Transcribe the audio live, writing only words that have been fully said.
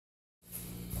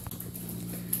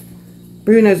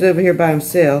Bruno's over here by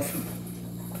himself.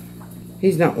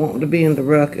 He's not wanting to be in the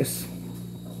ruckus.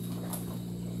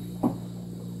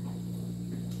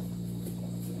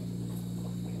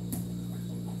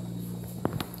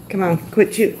 Come on,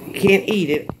 quit chewing. You can't eat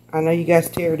it. I know you guys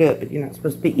tear it up, but you're not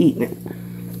supposed to be eating it.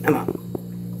 Come on.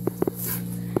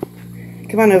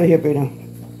 Come on over here, Bruno.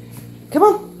 Come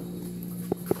on.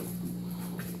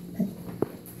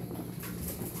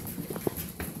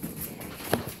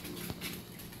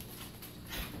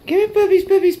 Come here, puppies,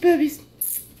 puppies, puppies.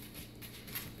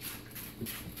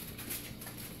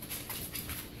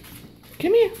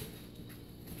 Come here.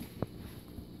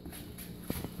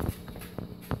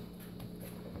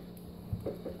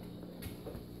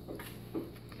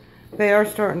 They are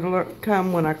starting to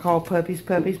come when I call puppies,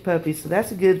 puppies, puppies. So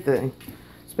that's a good thing.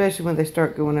 Especially when they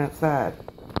start going outside.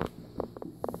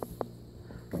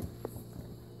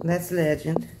 That's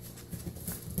Legend.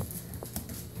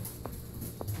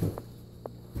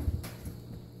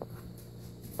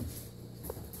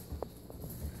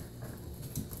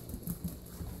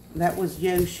 That was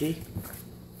Yoshi.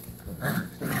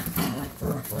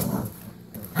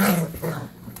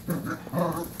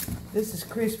 This is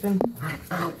Crispin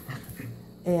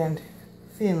and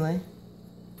Finley.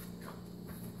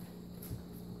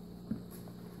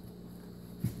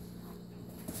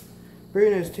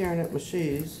 Bruno's tearing up my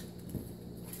shoes.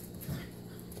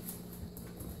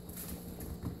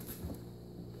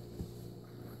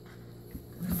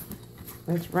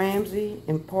 That's Ramsey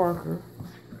and Parker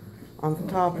on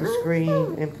the top of the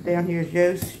screen, and down here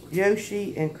is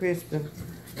Yoshi and Crispin.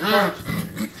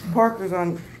 Parker's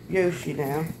on Yoshi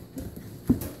now.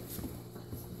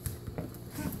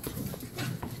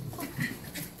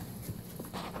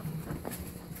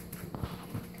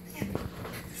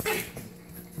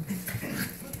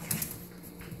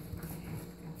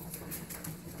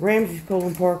 Ramsey's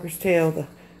pulling Parker's tail.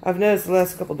 I've noticed the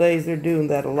last couple of days they're doing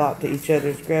that a lot to each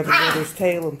other. Grabbing each other's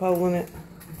tail and pulling it.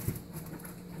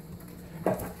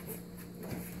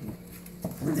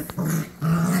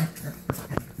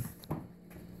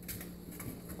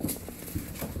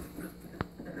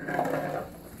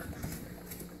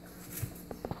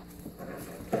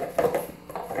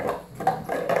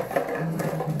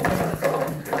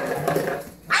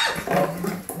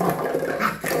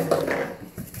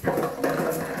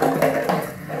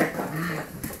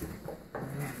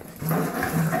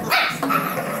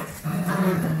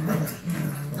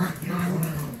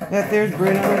 That there's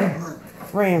Bruno and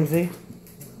Ramsey.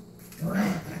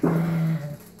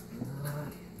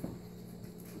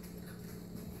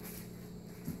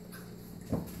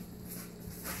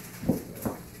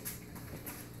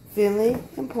 Finley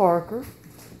and Parker.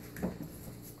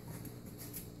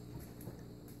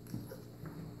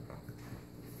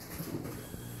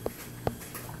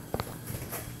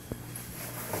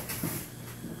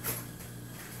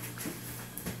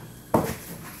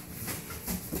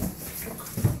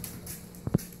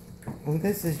 And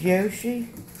this is Yoshi.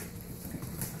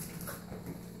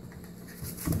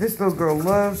 This little girl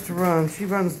loves to run. She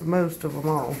runs the most of them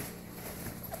all.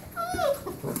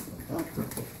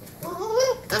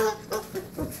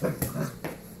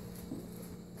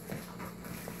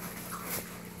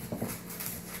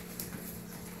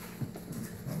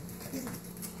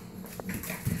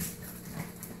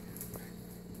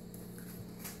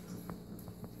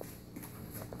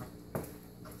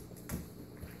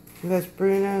 That's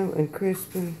Bruno and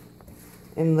Crispin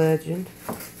and Legend.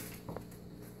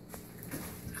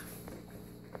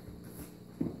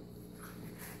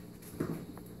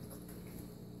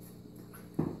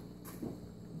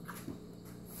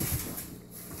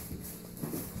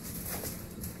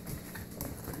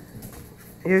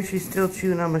 Yoshi's still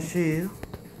chewing on my shoe.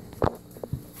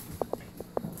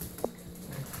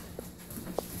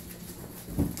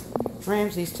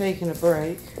 Ramsey's taking a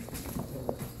break.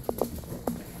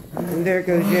 And there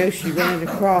goes Yoshi running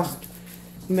across,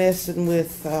 messing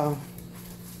with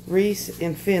Reese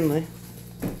and Finley.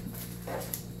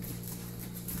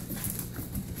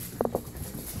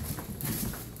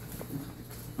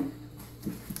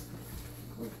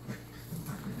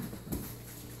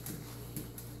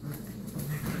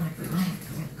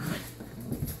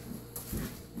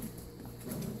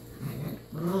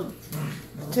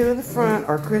 Two in the front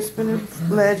are Crispin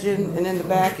and Legend, and in the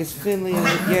back is Finley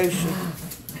and Yoshi.